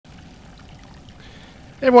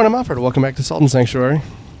Hey everyone, I'm Alfred. Welcome back to Sultan Sanctuary.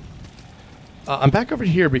 I'm back over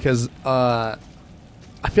here because I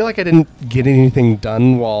feel like I didn't get anything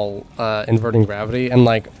done while inverting gravity. And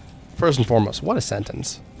like, first and foremost, what a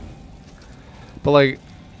sentence. But like,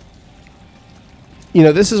 you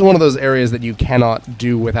know, this is one of those areas that you cannot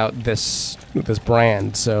do without this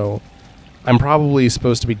brand. So I'm probably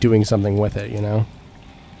supposed to be doing something with it, you know?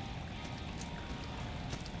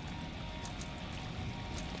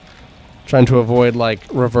 Trying to avoid, like,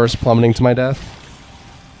 reverse plummeting to my death.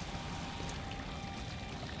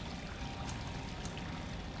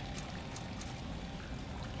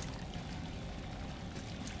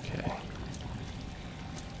 Okay.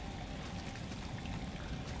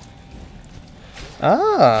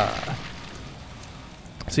 Ah!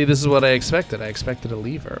 See, this is what I expected. I expected a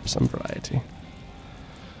lever of some variety.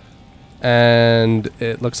 And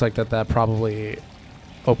it looks like that probably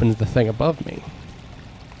opens the thing above me.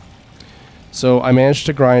 So I managed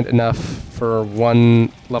to grind enough for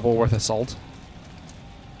one level worth of salt.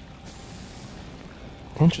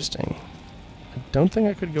 Interesting. I don't think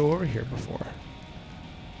I could go over here before.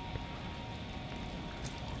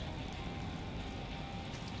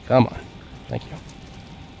 Come on. Thank you.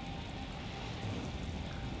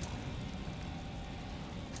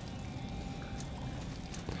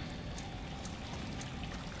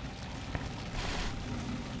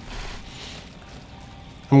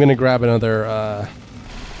 I'm gonna grab another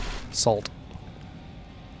salt.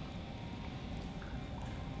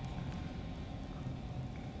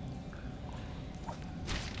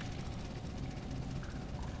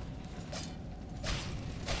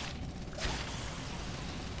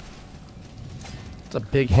 It's a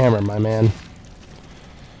big hammer, my man.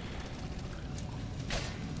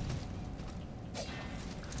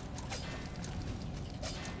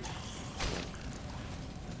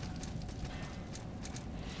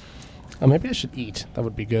 Oh, maybe I should eat. That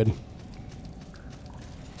would be good.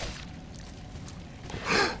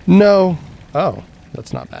 No. Oh,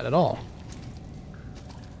 that's not bad at all.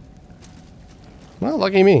 Well,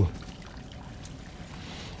 lucky me.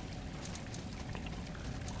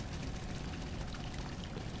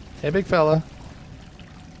 Hey, big fella.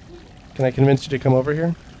 Can I convince you to come over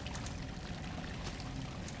here?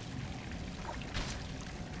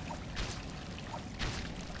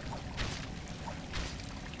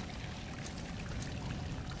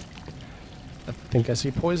 I think I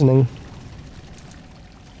see poisoning.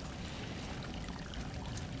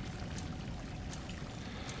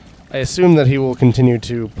 I assume that he will continue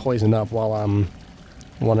to poison up while I'm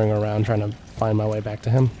wandering around trying to find my way back to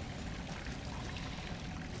him.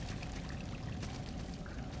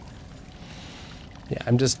 Yeah,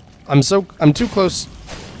 I'm too close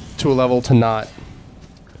to a level to not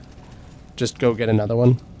just go get another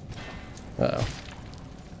one. Uh-oh.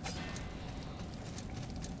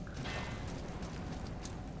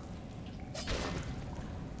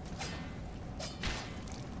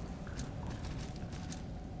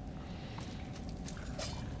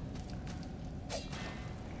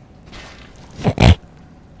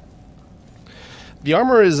 The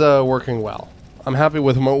armor is working well. I'm happy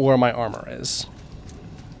with where my armor is.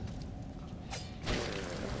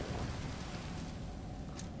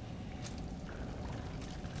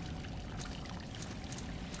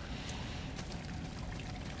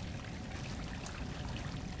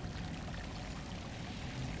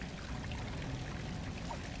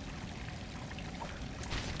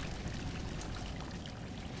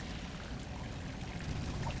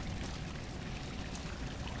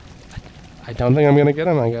 I don't think I'm gonna get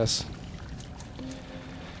him, I guess.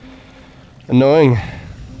 Annoying.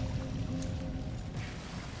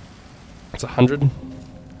 It's 100. I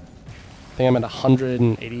think I'm at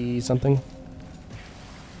 180 something.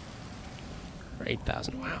 Or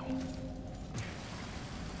 8,000, wow.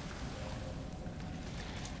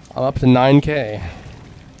 I'm up to 9K.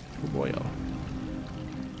 Oh boy, oh.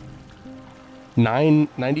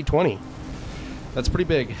 90-20. That's pretty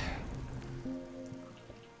big.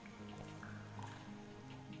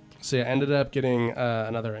 So yeah, I ended up getting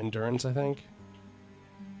another endurance, I think.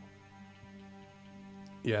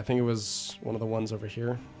 Yeah, I think it was one of the ones over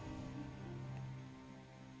here.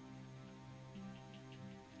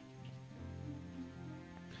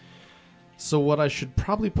 So what I should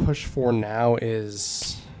probably push for now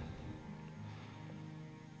is...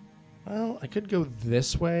 Well, I could go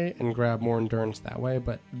this way and grab more endurance that way,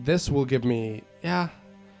 but this will give me... Yeah.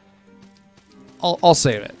 I'll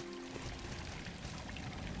save it.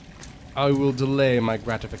 I will delay my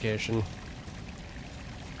gratification.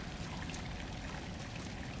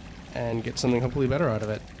 And get something hopefully better out of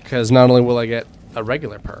it. Because not only will I get a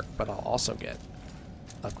regular perk, but I'll also get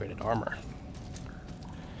upgraded armor.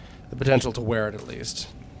 the potential to wear it at least.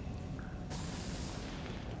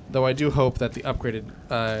 Though I do hope that the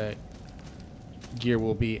upgraded gear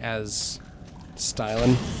will be as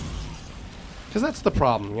styling. Because that's the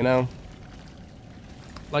problem, you know?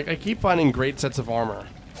 Like, I keep finding great sets of armor.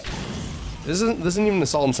 This isn't even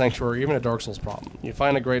Assault and Sanctuary, or even a Dark Souls problem. You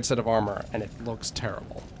find a great set of armor, and it looks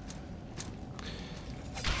terrible.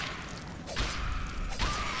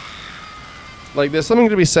 Like, there's something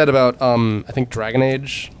to be said about, I think Dragon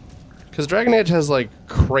Age. Because Dragon Age has, like,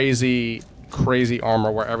 crazy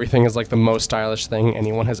armor where everything is, like, the most stylish thing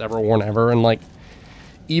anyone has ever worn ever. And, like,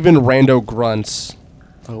 even rando grunts...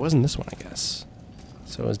 Oh, it wasn't this one, I guess.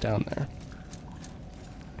 So it was down there.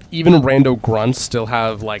 Even rando grunts still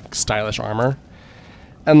have, like, stylish armor.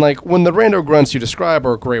 And, like, when the rando grunts you describe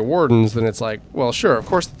are Grey Wardens, then it's like, well, sure, of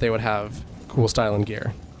course they would have cool style and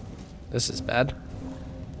gear. This is bad.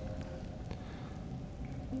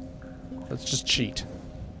 Let's just cheat.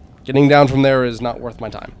 Getting down from there is not worth my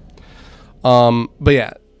time. But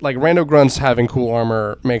yeah, like, rando grunts having cool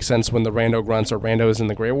armor makes sense when the rando grunts are randos in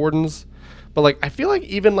the Grey Wardens. But, like, I feel like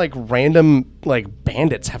even, like, random, like,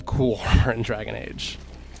 bandits have cool armor in Dragon Age.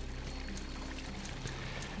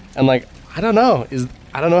 And, like, I don't know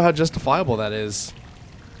how justifiable that is.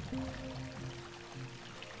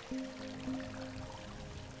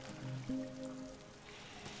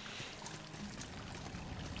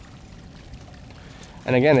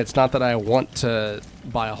 And again, it's not that I want to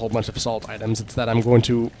buy a whole bunch of assault items, it's that I'm going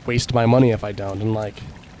to waste my money if I don't. And, like,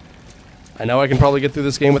 I know I can probably get through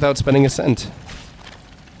this game without spending a cent.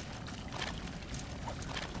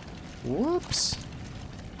 Whoops.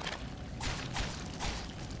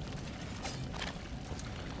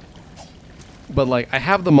 But, like, I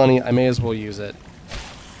have the money, I may as well use it.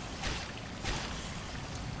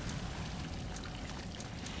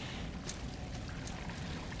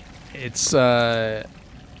 It's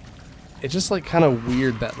just, like, kind of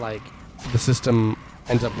weird that, like, the system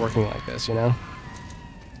ends up working like this, you know?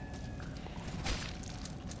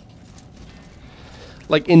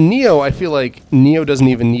 Like, in Nioh, I feel like Nioh doesn't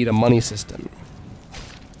even need a money system.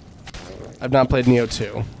 I've not played Nioh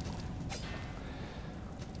 2.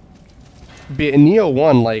 But in Nioh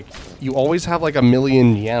 1, like, you always have, like,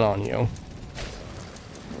 1,000,000 yen on you.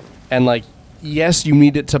 And, like, yes, you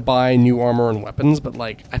need it to buy new armor and weapons, but,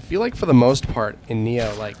 like, I feel like for the most part in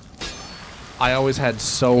Nioh, like, I always had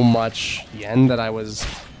so much yen that I was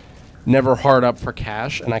never hard up for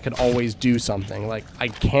cash, and I could always do something. Like, I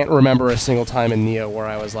can't remember a single time in Nioh where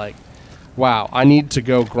I was like, wow, I need to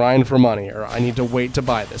go grind for money, or I need to wait to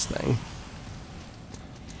buy this thing.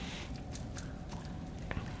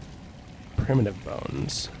 Primitive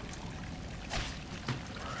bones.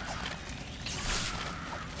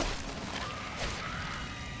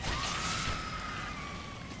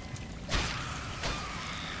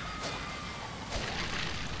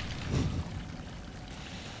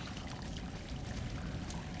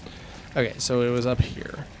 Okay, so it was up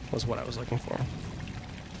here, was what I was looking for.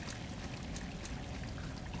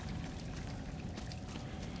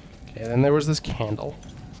 Okay, then there was this candle.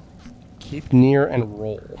 Keep near and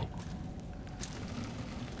roll.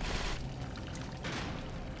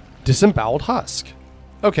 Disemboweled husk.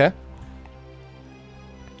 Okay.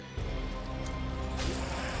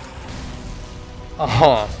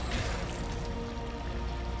 Uh-huh.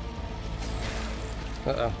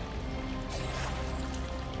 Uh-oh.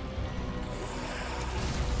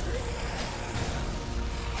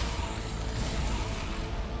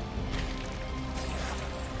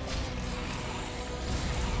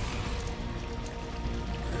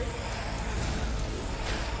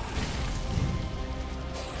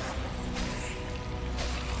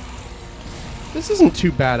 This isn't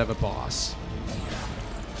too bad of a boss.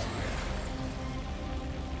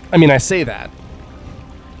 I mean, I say that.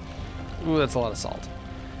 Ooh, that's a lot of salt.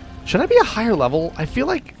 Should I be a higher level? I feel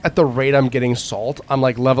like at the rate I'm getting salt, I'm,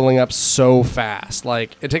 like, leveling up so fast.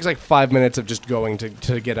 Like, it takes, like, 5 minutes of just going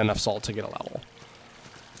to get enough salt to get a level.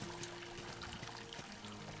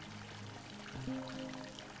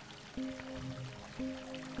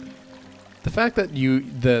 The fact that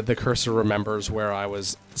the cursor remembers where I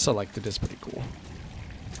was selected is pretty cool.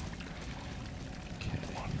 Okay.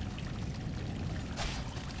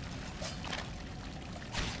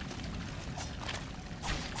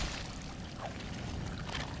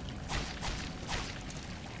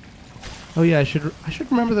 Oh yeah, I should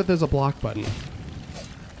remember that there's a block button.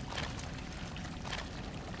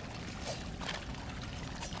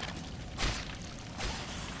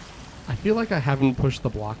 I feel like I haven't pushed the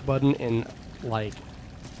block button in, like,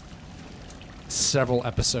 several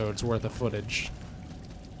episodes worth of footage.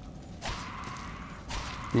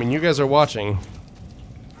 I mean, you guys are watching.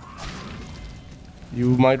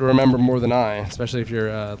 You might remember more than I, especially if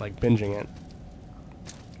you're like binging it.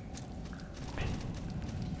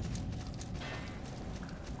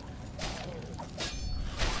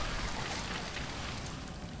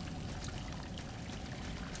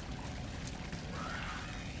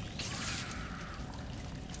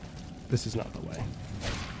 This is not the way.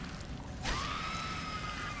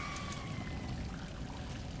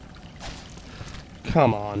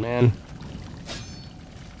 Come on, man.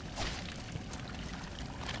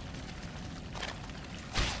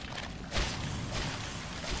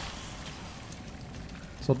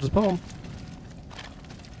 Soldier's poem.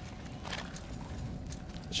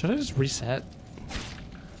 Should I just reset?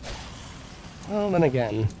 Well, then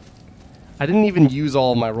again, I didn't even use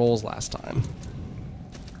all of my rolls last time.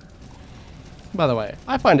 By the way,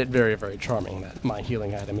 I find it very, very charming that my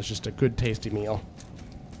healing item is just a good, tasty meal.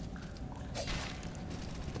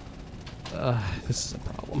 This is a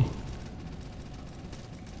problem.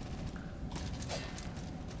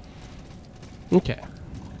 Okay.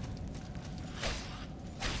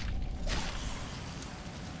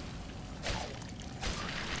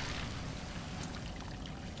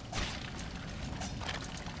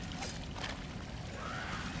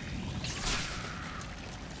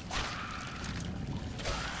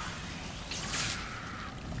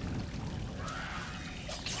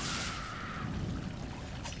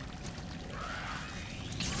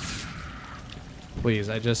 Please,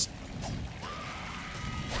 I just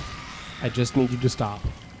need you to stop.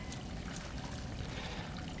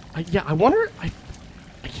 Yeah, I wonder, I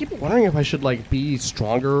keep wondering if I should, like, be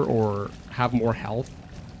stronger or have more health.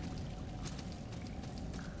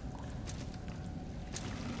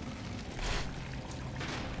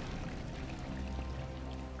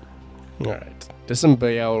 Alright,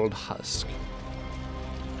 disemboweled husk.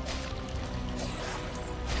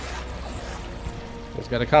 He's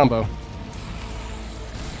got a combo.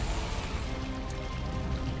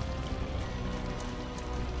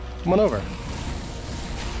 Come on over.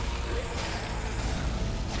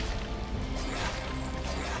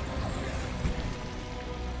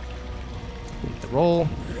 Need the roll.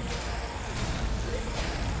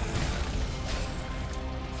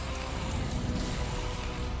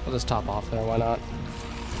 I'll just top off there, why not?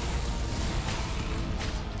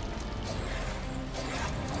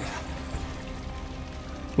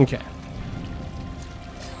 Okay.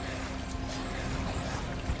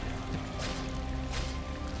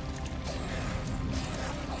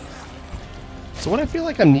 So what I feel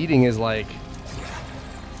like I'm needing is like...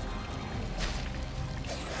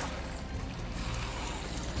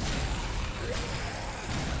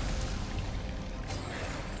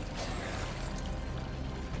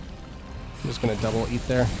 I'm just gonna double eat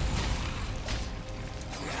there.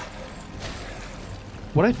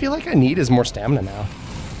 What I feel like I need is more stamina now.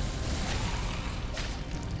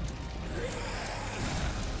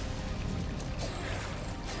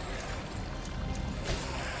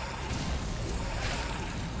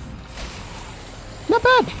 Not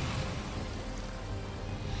bad.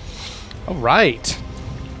 All right.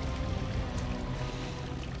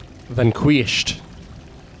 Vanquished.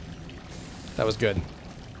 That was good.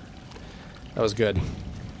 That was good.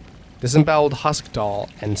 Disemboweled husk doll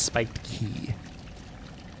and spiked key.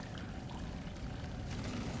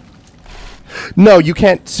 No, you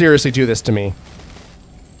can't seriously do this to me.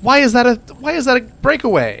 Why is that a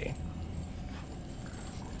breakaway?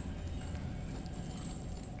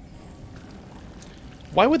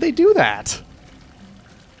 Why would they do that?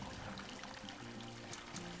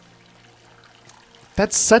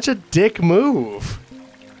 That's such a dick move.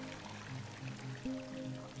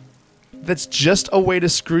 That's just a way to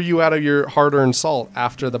screw you out of your hard-earned salt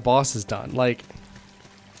after the boss is done. Like,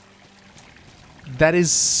 that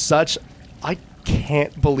is such... I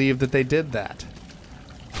can't believe that they did that.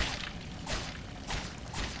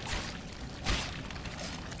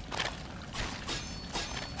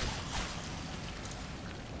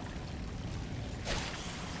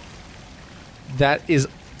 That is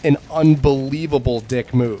an unbelievable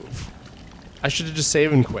dick move. I should have just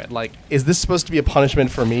saved and quit. Like, is this supposed to be a punishment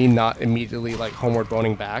for me not immediately, like, homeward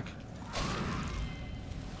boning back?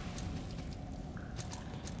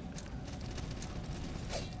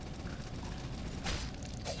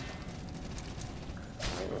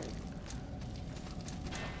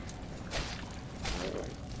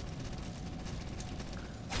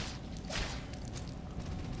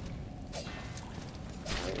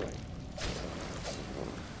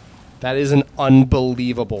 That is an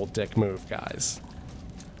unbelievable dick move, guys.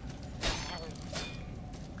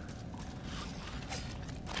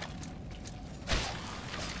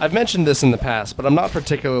 I've mentioned this in the past, but I'm not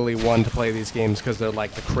particularly one to play these games because they're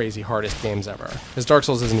like the crazy hardest games ever. Because Dark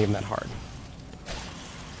Souls isn't even that hard.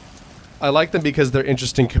 I like them because they're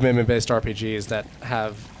interesting commitment-based RPGs that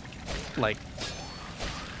have, like,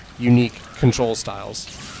 unique control styles.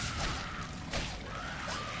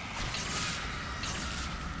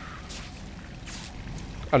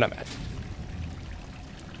 Oh, not bad.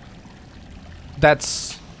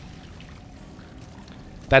 That's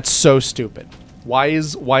so stupid. Why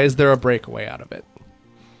is there a breakaway out of it?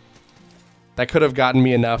 That could have gotten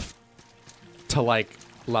me enough to, like,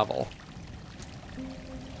 level.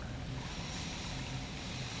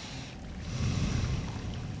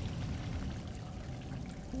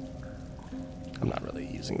 I'm not really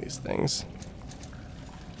using these things.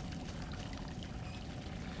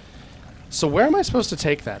 So where am I supposed to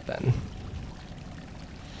take that then?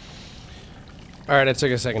 Alright, it took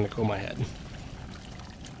a second to cool my head.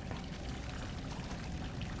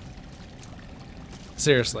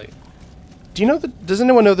 Seriously. Do you know does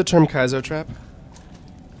anyone know the term Kaizo trap?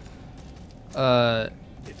 I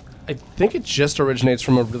think it just originates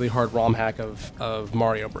from a really hard ROM hack of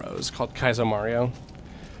Mario Bros. Called Kaizo Mario.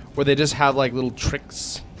 Where they just have like little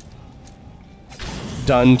tricks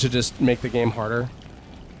done to just make the game harder.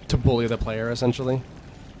 To bully the player, essentially.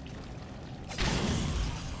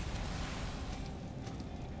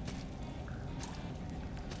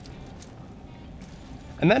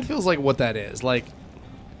 And that feels like what that is. Like,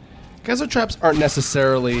 Kaizo traps aren't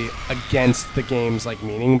necessarily against the game's, like,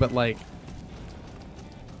 meaning, but, like,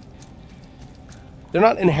 they're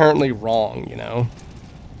not inherently wrong, you know?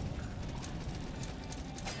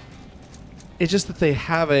 It's just that they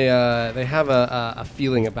have a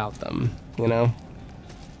feeling about them, you know?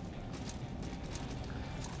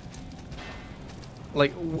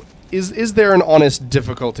 Like, is there an honest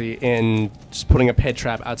difficulty in just putting a pit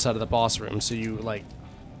trap outside of the boss room so you, like,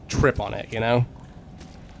 trip on it, you know?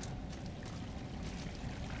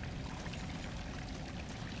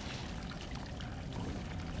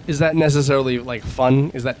 Is that necessarily, like,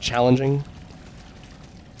 fun? Is that challenging?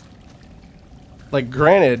 Like,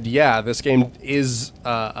 granted, yeah, this game is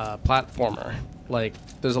a platformer. Like,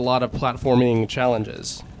 there's a lot of platforming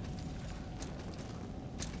challenges.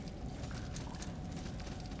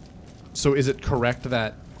 So is it correct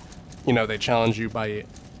that, you know, they challenge you by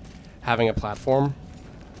having a platform?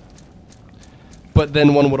 But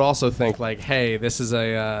then one would also think, like, hey, this is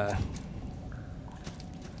a...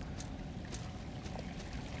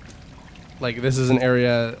 like, this is an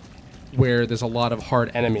area where there's a lot of hard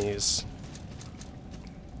enemies.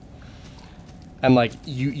 And, like,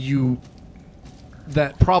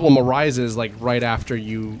 that problem arises, like, right after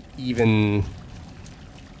you even...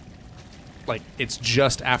 like, it's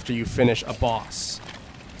just after you finish a boss.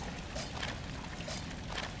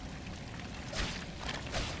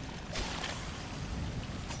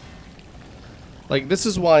 Like, this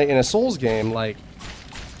is why in a Souls game, like...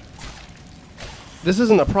 this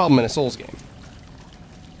isn't a problem in a Souls game.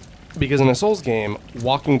 Because in a Souls game,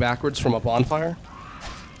 walking backwards from a bonfire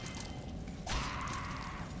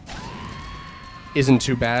isn't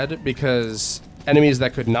too bad, because enemies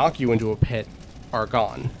that could knock you into a pit are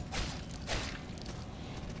gone.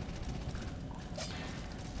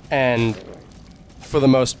 And for the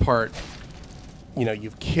most part, you know,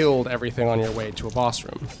 you've killed everything on your way to a boss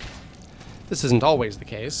room. This isn't always the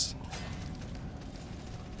case.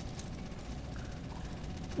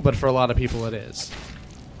 But for a lot of people it is.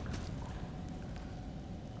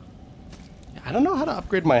 I don't know how to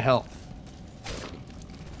upgrade my health.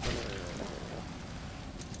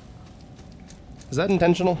 Is that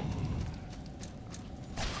intentional?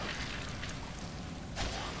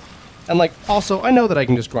 And, like, also, I know that I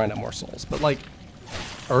can just grind up more souls, but, like,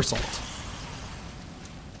 Ursult.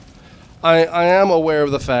 I am aware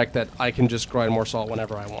of the fact that I can just grind more salt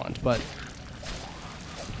whenever I want, but...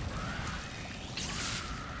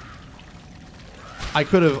 I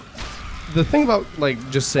could have... the thing about, like,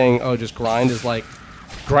 just saying, oh, just grind is, like,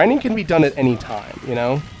 grinding can be done at any time, you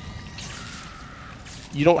know?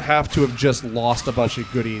 You don't have to have just lost a bunch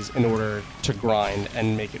of goodies in order to grind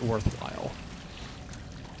and make it worthwhile.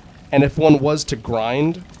 And if one was to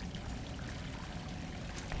grind...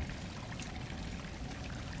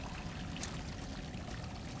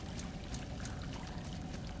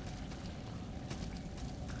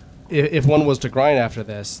 if one was to grind after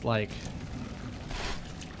this, like...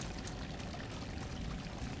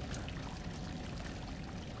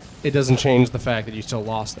 it doesn't change the fact that you still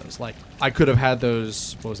lost those. Like, I could have had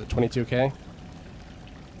those, what was it, 22k?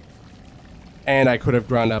 And I could have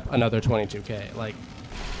ground up another 22k. Like,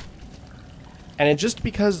 and it just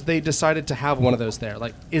because they decided to have one of those there.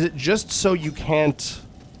 Like, is it just so you can't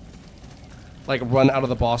like run out of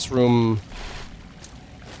the boss room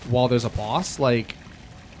while there's a boss. Like,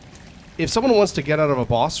 if someone wants to get out of a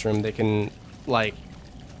boss room, they can like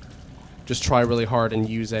just try really hard and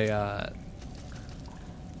use a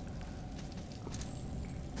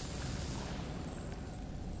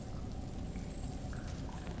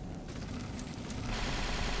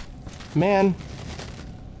man.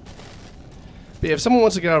 But if someone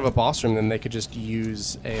wants to get out of a boss room, then they could just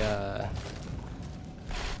use a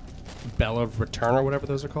Bell of Return or whatever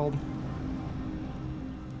those are called.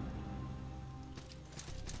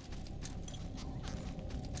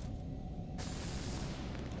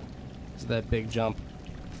 It's that big jump.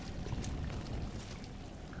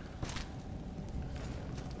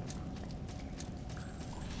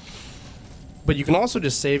 But you can also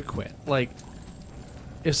just save quit. Like,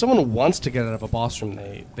 if someone wants to get out of a boss room,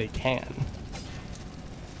 they can.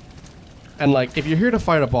 And like, if you're here to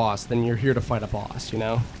fight a boss, then you're here to fight a boss, you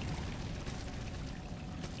know?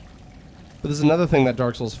 But there's another thing that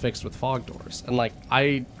Dark Souls fixed with fog doors. And like,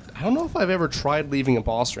 I don't know if I've ever tried leaving a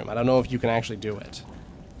boss room. I don't know if you can actually do it.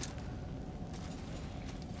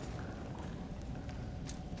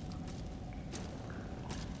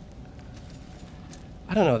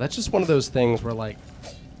 I don't know, that's just one of those things where like,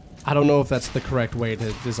 I don't know if that's the correct way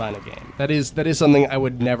to design a game. That is something I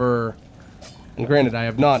would never, and granted I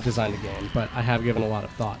have not designed a game, but I have given a lot of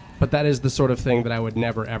thought. But that is the sort of thing that I would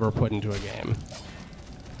never ever put into a game.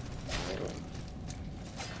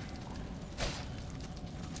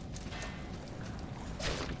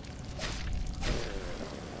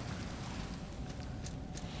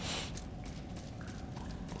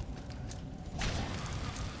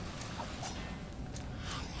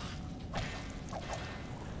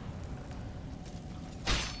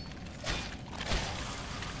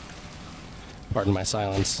 Pardon my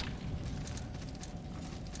silence.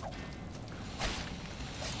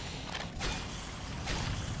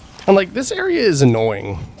 And like, this area is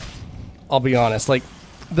annoying. I'll be honest. Like,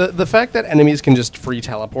 the fact that enemies can just free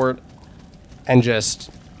teleport and just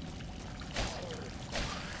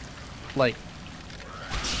like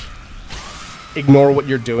ignore what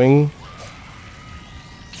you're doing.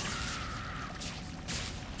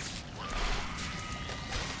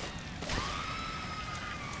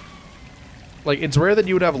 Like, it's rare that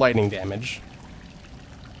you would have lightning damage.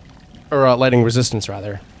 Or lightning resistance,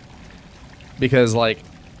 rather. Because, like,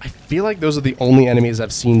 I feel like those are the only enemies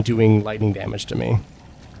I've seen doing lightning damage to me.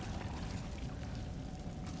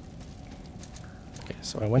 Okay,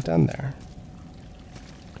 so I went down there.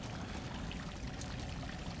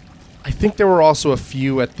 I think there were also a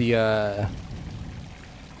few at the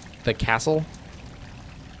castle.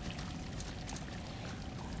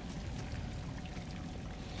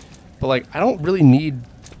 But, like, I don't really need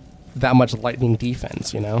that much lightning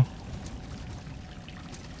defense, you know?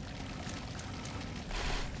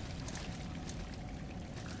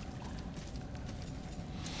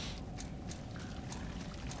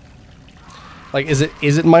 Like, is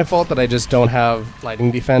it my fault that I just don't have lightning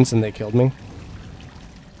defense and they killed me?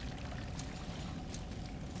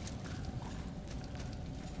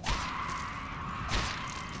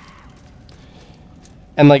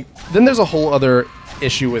 And, like, then there's a whole other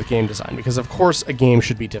issue with game design, because of course a game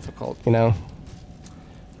should be difficult, you know?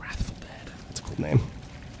 Wrathful Dead, that's a cool name.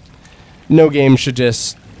 No game should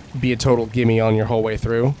just be a total gimme on your whole way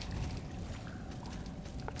through.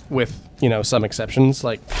 With, you know, some exceptions.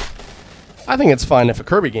 Like, I think it's fine if a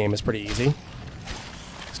Kirby game is pretty easy.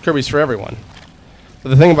 Because Kirby's for everyone. But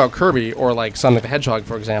the thing about Kirby, or like Sonic the Hedgehog,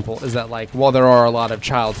 for example, is that, like, while there are a lot of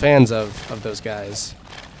child fans of those guys,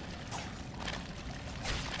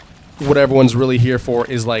 what everyone's really here for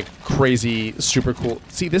is, like, crazy, super cool.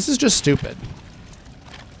 See, this is just stupid.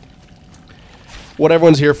 What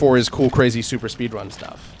everyone's here for is cool, crazy, super speedrun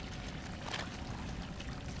stuff.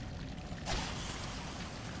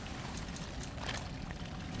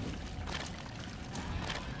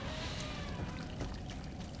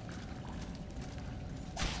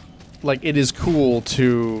 Like, it is cool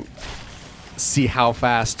to see how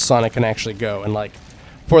fast Sonic can actually go, and, like,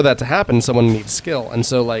 for that to happen, someone needs skill. And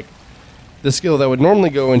so, like, the skill that would normally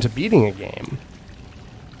go into beating a game,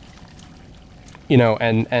 you know,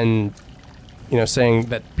 and you know, saying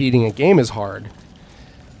that beating a game is hard,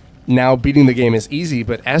 now beating the game is easy,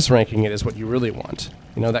 but S-ranking it is what you really want.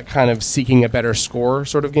 You know, that kind of seeking a better score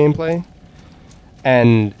sort of gameplay.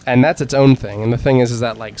 And that's its own thing. And the thing is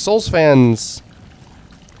that, like, Souls fans,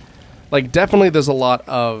 like, definitely there's a lot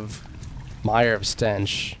of Mire of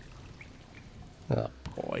Stench. Oh,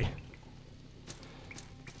 boy.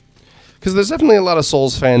 Because there's definitely a lot of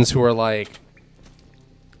Souls fans who are like,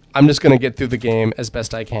 I'm just going to get through the game as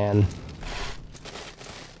best I can.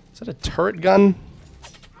 Is that a turret gun?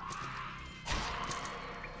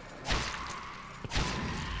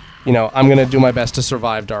 You know, I'm going to do my best to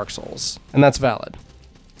survive Dark Souls. And that's valid.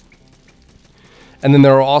 And then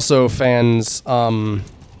there are also fans who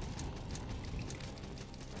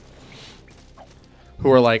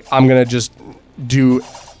are like, I'm going to just do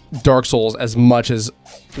Dark Souls as much as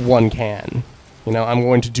one can. You know, I'm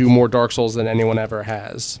going to do more Dark Souls than anyone ever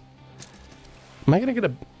has. Am I going to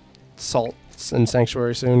get a salts in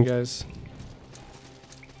Sanctuary soon, guys?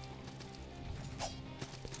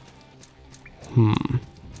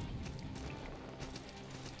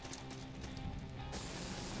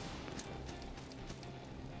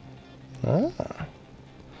 Ah.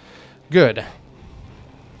 Good.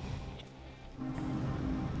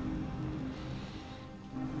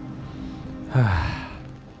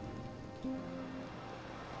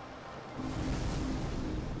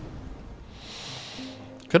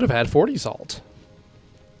 Could have had 40 salt.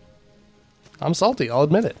 I'm salty, I'll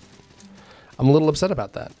admit it. I'm a little upset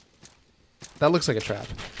about that. That looks like a trap.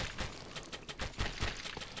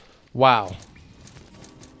 Wow.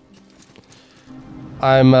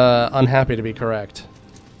 I'm unhappy to be correct.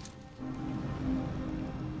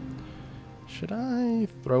 Should I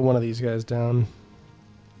throw one of these guys down?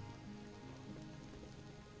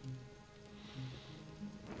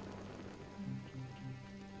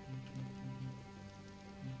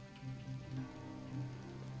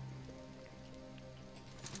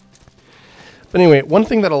 But anyway, one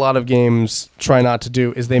thing that a lot of games try not to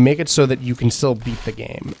do is they make it so that you can still beat the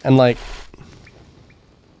game. And like,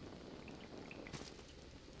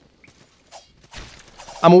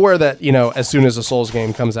 I'm aware that, you know, as soon as a Souls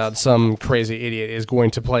game comes out, some crazy idiot is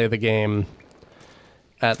going to play the game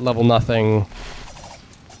at level nothing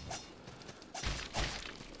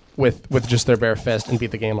with just their bare fist and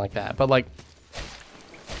beat the game like that. But like,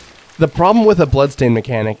 the problem with a bloodstain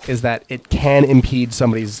mechanic is that it can impede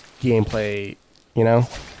somebody's gameplay, you know?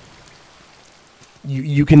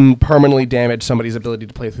 You can permanently damage somebody's ability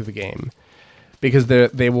to play through the game because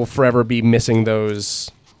they will forever be missing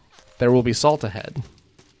those. There will be salt ahead.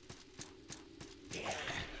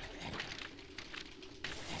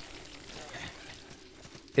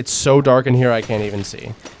 It's so dark in here I can't even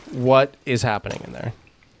see. What is happening in there?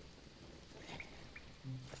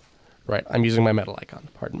 Right, I'm using my metal icon.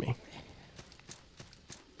 Pardon me.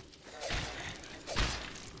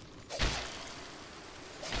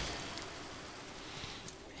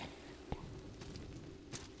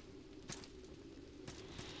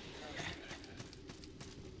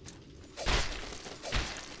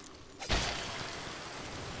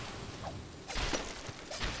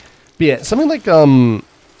 But yeah, something like,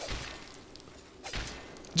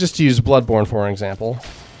 just to use Bloodborne for an example.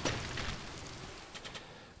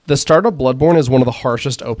 The start of Bloodborne is one of the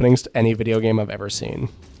harshest openings to any video game I've ever seen.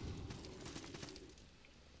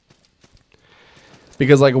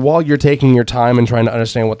 Because, like, while you're taking your time and trying to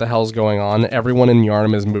understand what the hell's going on, everyone in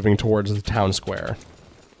Yharnam is moving towards the town square.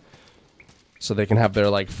 So they can have their,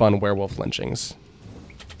 like, fun werewolf lynchings.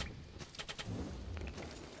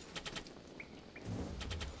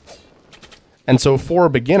 And so for a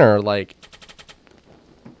beginner, like,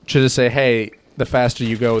 to just say, hey, the faster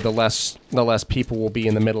you go, the less people will be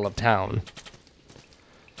in the middle of town.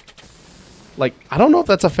 Like, I don't know if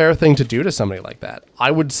that's a fair thing to do to somebody like that.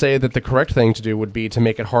 I would say that the correct thing to do would be to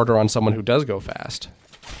make it harder on someone who does go fast.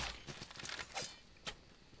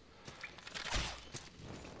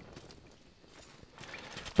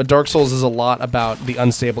 But Dark Souls is a lot about the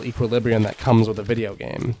unstable equilibrium that comes with a video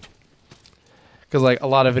game. Because, like, a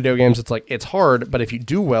lot of video games, it's like, it's hard, but if you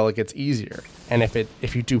do well, it gets easier. And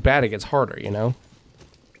if you do bad, it gets harder, you know?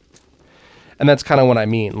 And that's kind of what I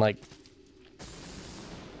mean. Like,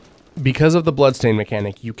 because of the bloodstain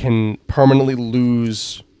mechanic, you can permanently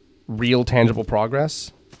lose real tangible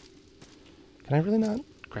progress. Can I really not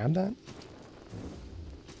grab that?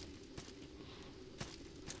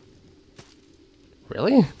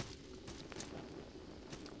 Really?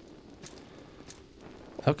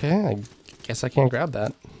 Okay, I guess I can't grab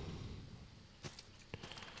that.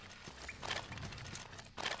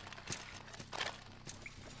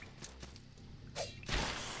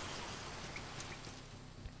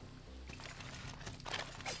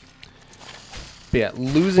 But yeah,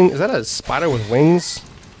 losing... Is that a spider with wings?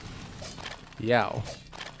 Yow.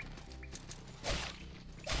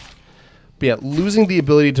 But yeah, losing the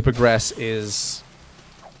ability to progress is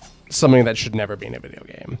something that should never be in a video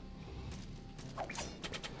game.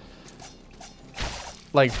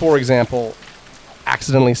 Like, for example,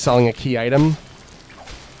 accidentally selling a key item.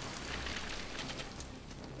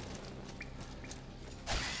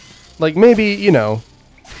 Like, maybe, you know,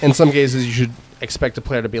 in some cases you should expect a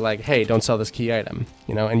player to be like, hey, don't sell this key item,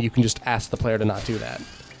 you know, and you can just ask the player to not do that.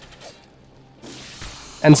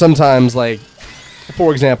 And sometimes, like,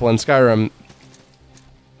 for example, in Skyrim,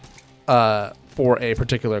 for a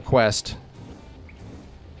particular quest,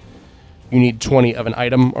 you need 20 of an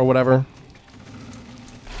item or whatever.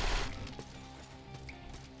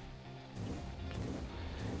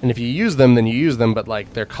 And if you use them, then you use them, but,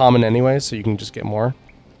 like, they're common anyway, so you can just get more.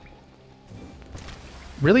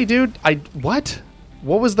 Really, dude? What?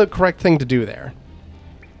 What was the correct thing to do there?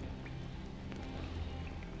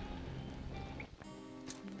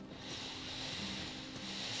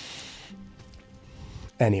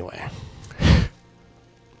 Anyway.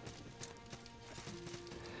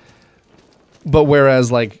 But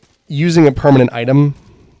whereas, like, using a permanent item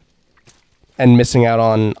and missing out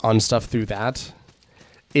on stuff through that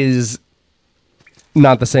is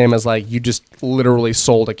not the same as, like, you just literally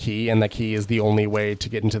sold a key and the key is the only way to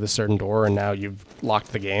get into the certain door and now you've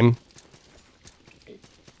locked the game.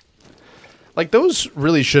 Like, those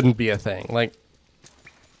really shouldn't be a thing. Like,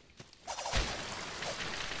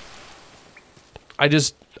 I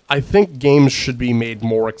think games should be made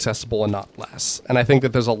more accessible and not less. And I think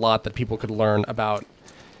that there's a lot that people could learn about,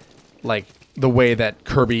 like, the way that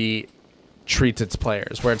Kirby treats its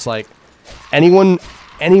players, where it's like, anyone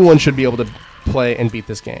should be able to play and beat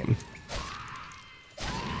this game.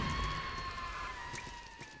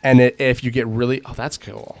 And if you get really... Oh, that's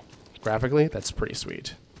cool. Graphically, that's pretty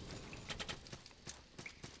sweet.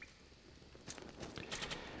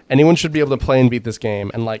 Anyone should be able to play and beat this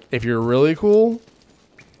game. And, like, if you're really cool,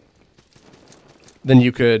 then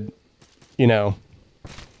you could, you know...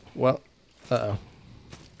 Well, uh-oh.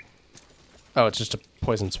 Oh, it's just a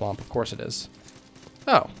poison swamp. Of course it is.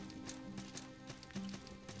 Oh.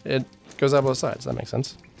 It goes out both sides. That makes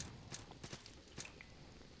sense.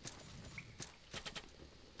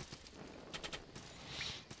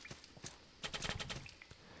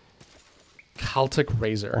 Celtic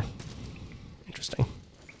Razor. Interesting.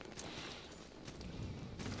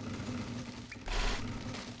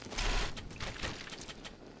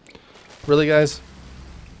 Really, guys?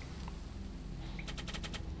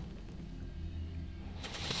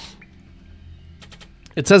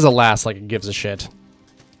 It says alas like it gives a shit.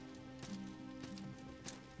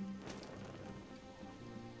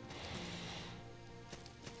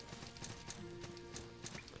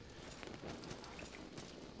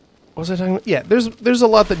 What was I talking about? Yeah, there's a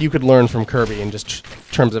lot that you could learn from Kirby in just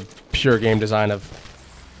terms of pure game design of...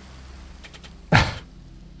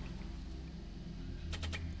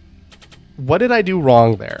 What did I do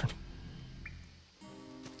wrong there?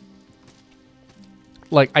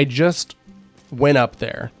 Like, I just went up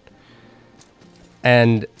there,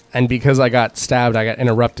 and because I got stabbed, I got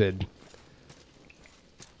interrupted.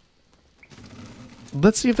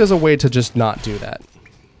 Let's see if there's a way to just not do that.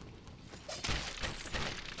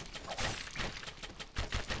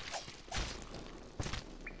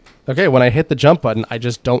 Okay, when I hit the jump button, I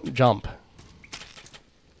just don't jump.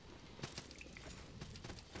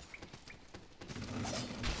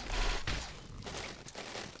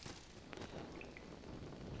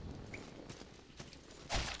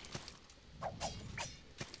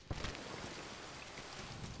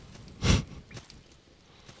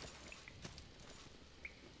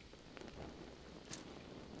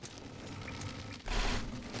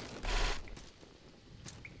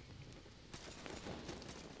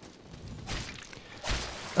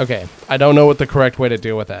 Okay, I don't know what the correct way to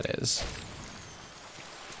deal with that is.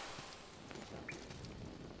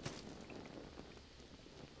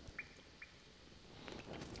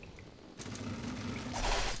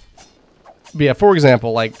 But yeah, for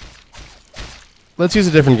example, like, let's use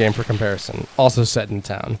a different game for comparison. Also set in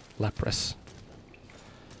town, Leprous.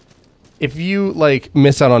 If you, like,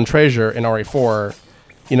 miss out on treasure in RE4,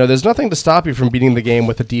 you know, there's nothing to stop you from beating the game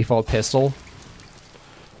with a default pistol.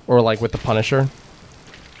 Or, like, with the Punisher.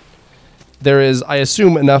 There is, I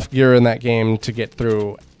assume, enough gear in that game to get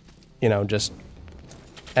through, you know, just...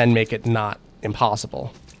 and make it not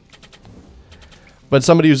impossible. But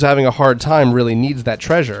somebody who's having a hard time really needs that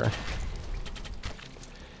treasure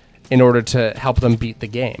in order to help them beat the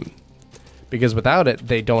game. Because without it,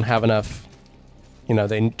 they don't have enough, you know,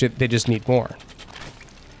 they just need more.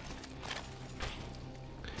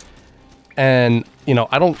 And, you know,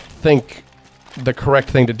 I don't think the correct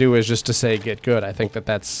thing to do is just to say get good. I think that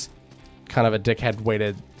that's kind of a dickhead way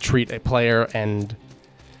to treat a player and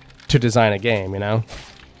to design a game, you know?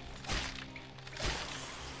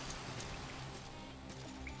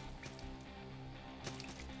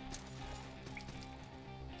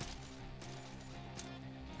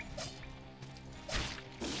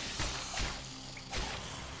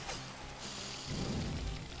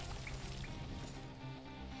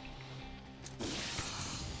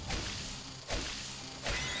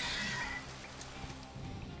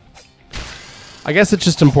 I guess it's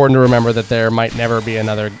just important to remember that there might never be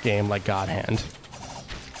another game like God Hand.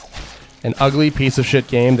 An ugly piece of shit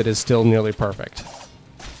game that is still nearly perfect.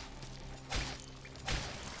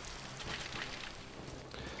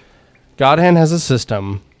 God Hand has a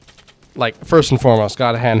system, like, first and foremost,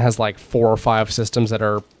 God Hand has like 4 or 5 systems that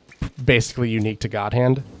are basically unique to God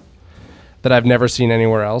Hand that I've never seen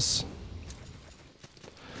anywhere else.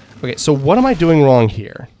 Okay, so what am I doing wrong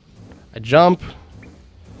here? I jump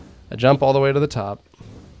all the way to the top,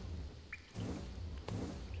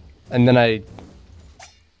 and then I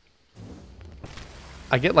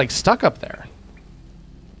get like stuck up there.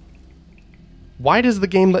 Why does the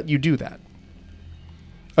game let you do that?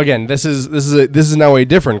 Again, this is now a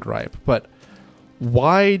different gripe, but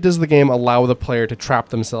why does the game allow the player to trap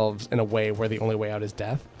themselves in a way where the only way out is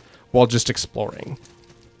death while just exploring?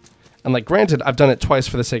 And like, granted, I've done it twice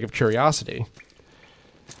for the sake of curiosity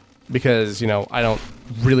because, you know, I don't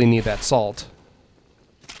really need that salt.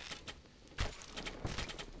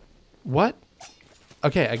 What?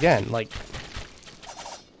 Okay, again, like,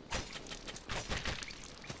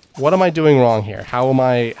 what am I doing wrong here? How am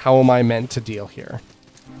I meant to deal here?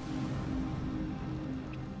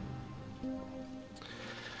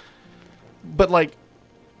 But like,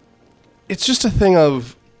 it's just a thing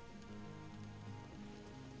of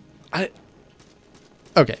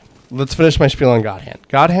okay, let's finish my spiel on God Hand.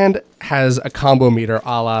 God Hand has a combo meter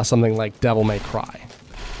a la something like Devil May Cry.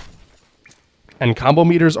 And combo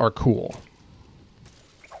meters are cool.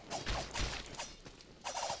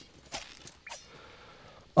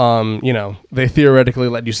 You know, they theoretically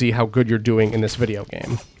let you see how good you're doing in this video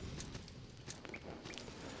game.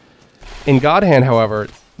 In God Hand, however,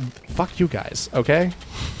 fuck you guys, okay?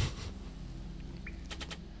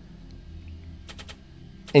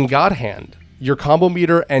 In God Hand, your combo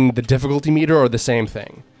meter and the difficulty meter are the same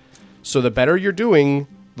thing. So the better you're doing,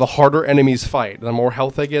 the harder enemies fight. The more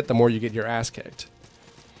health they get, the more you get your ass kicked.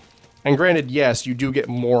 And granted, yes, you do get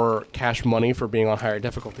more cash money for being on higher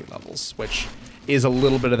difficulty levels, which is a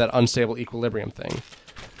little bit of that unstable equilibrium thing.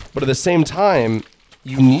 But at the same time,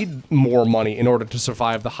 you need more money in order to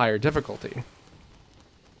survive the higher difficulty.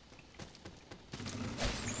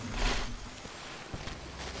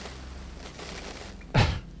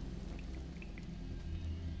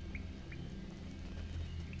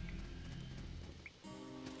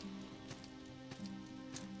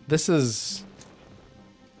 This is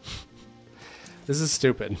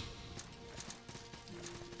stupid.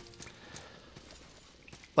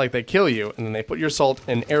 Like, they kill you, and then they put your salt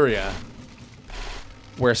in an area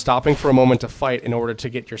where stopping for a moment to fight in order to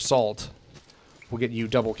get your salt will get you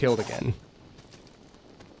double killed again.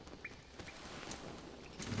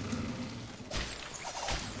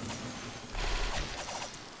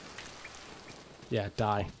 Yeah,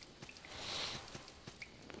 die.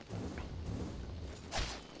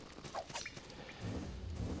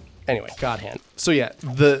 Anyway, God Hand. So yeah,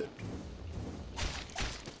 the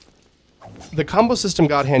combo system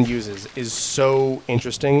God Hand uses is so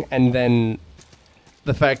interesting, and then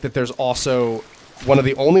the fact that there's also one of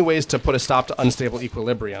the only ways to put a stop to unstable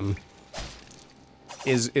equilibrium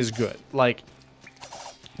is good. Like,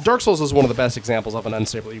 Dark Souls is one of the best examples of an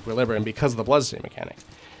unstable equilibrium because of the bloodstain mechanic.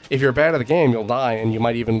 If you're bad at the game, you'll die, and you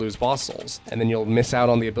might even lose boss souls, and then you'll miss out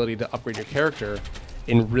on the ability to upgrade your character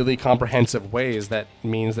in really comprehensive ways that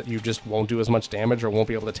means that you just won't do as much damage or won't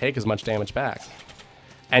be able to take as much damage back.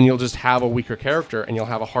 And you'll just have a weaker character, and you'll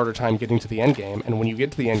have a harder time getting to the end game, and when you get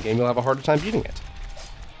to the end game, you'll have a harder time beating it.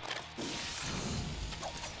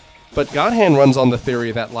 But God Hand runs on the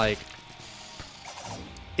theory that, like,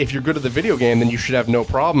 if you're good at the video game, then you should have no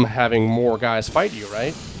problem having more guys fight you,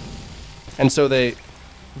 right? And so they...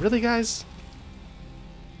 Really, guys?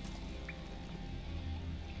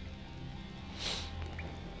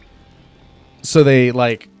 So they,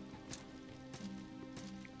 like...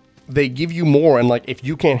 They give you more, and, like, if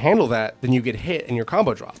you can't handle that, then you get hit and your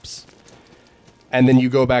combo drops. And then you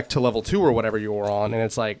go back to level 2 or whatever you were on, and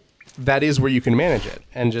it's like, that is where you can manage it.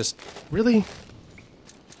 And just, really?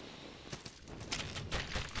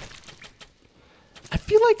 I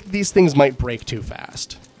feel like these things might break too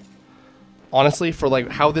fast. Honestly, for, like,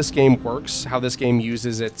 how this game works, how this game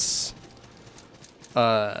uses its,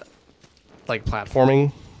 like,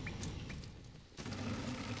 platforming.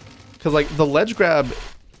 Because, like, the ledge grab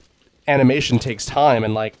animation takes time,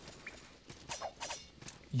 and, like,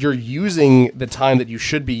 you're using the time that you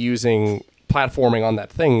should be using platforming on that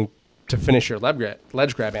thing to finish your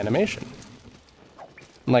ledge grab animation.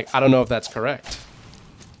 And, like, I don't know if that's correct.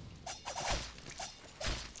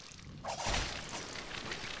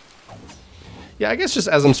 Yeah, I guess just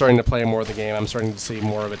as I'm starting to play more of the game, I'm starting to see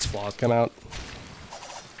more of its flaws come out.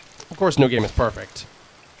 Oh, course, no game is perfect.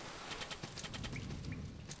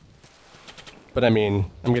 But I mean,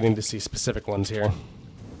 I'm getting to see specific ones here.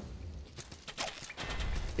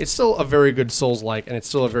 It's still a very good Souls-like, and it's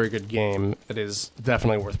still a very good game that is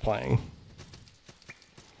definitely worth playing.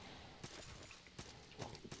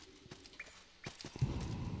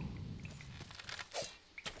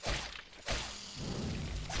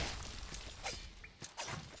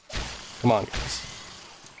 Come on, guys.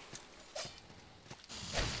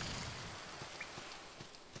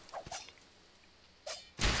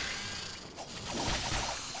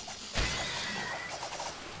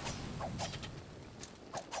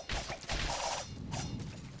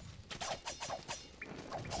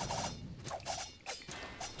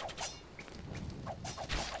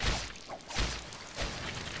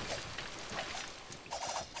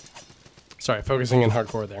 Sorry, focusing in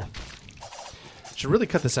hardcore there. Should really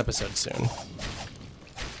cut this episode soon.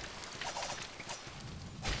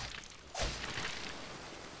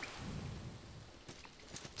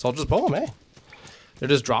 So I'll just pull them, eh? They're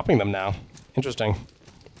just dropping them now. Interesting.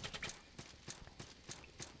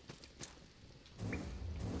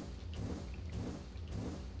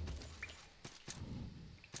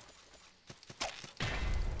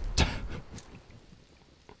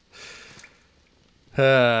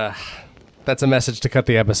 That's a message to cut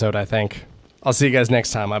the episode, I think. I'll see you guys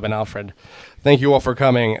next time. I've been Alfred. Thank you all for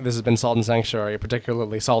coming. This has been Salt and Sanctuary, a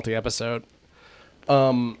particularly salty episode.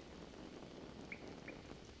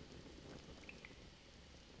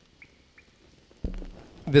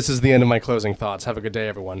 This is the end of my closing thoughts. Have a good day,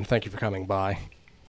 everyone. Thank you for coming. Bye.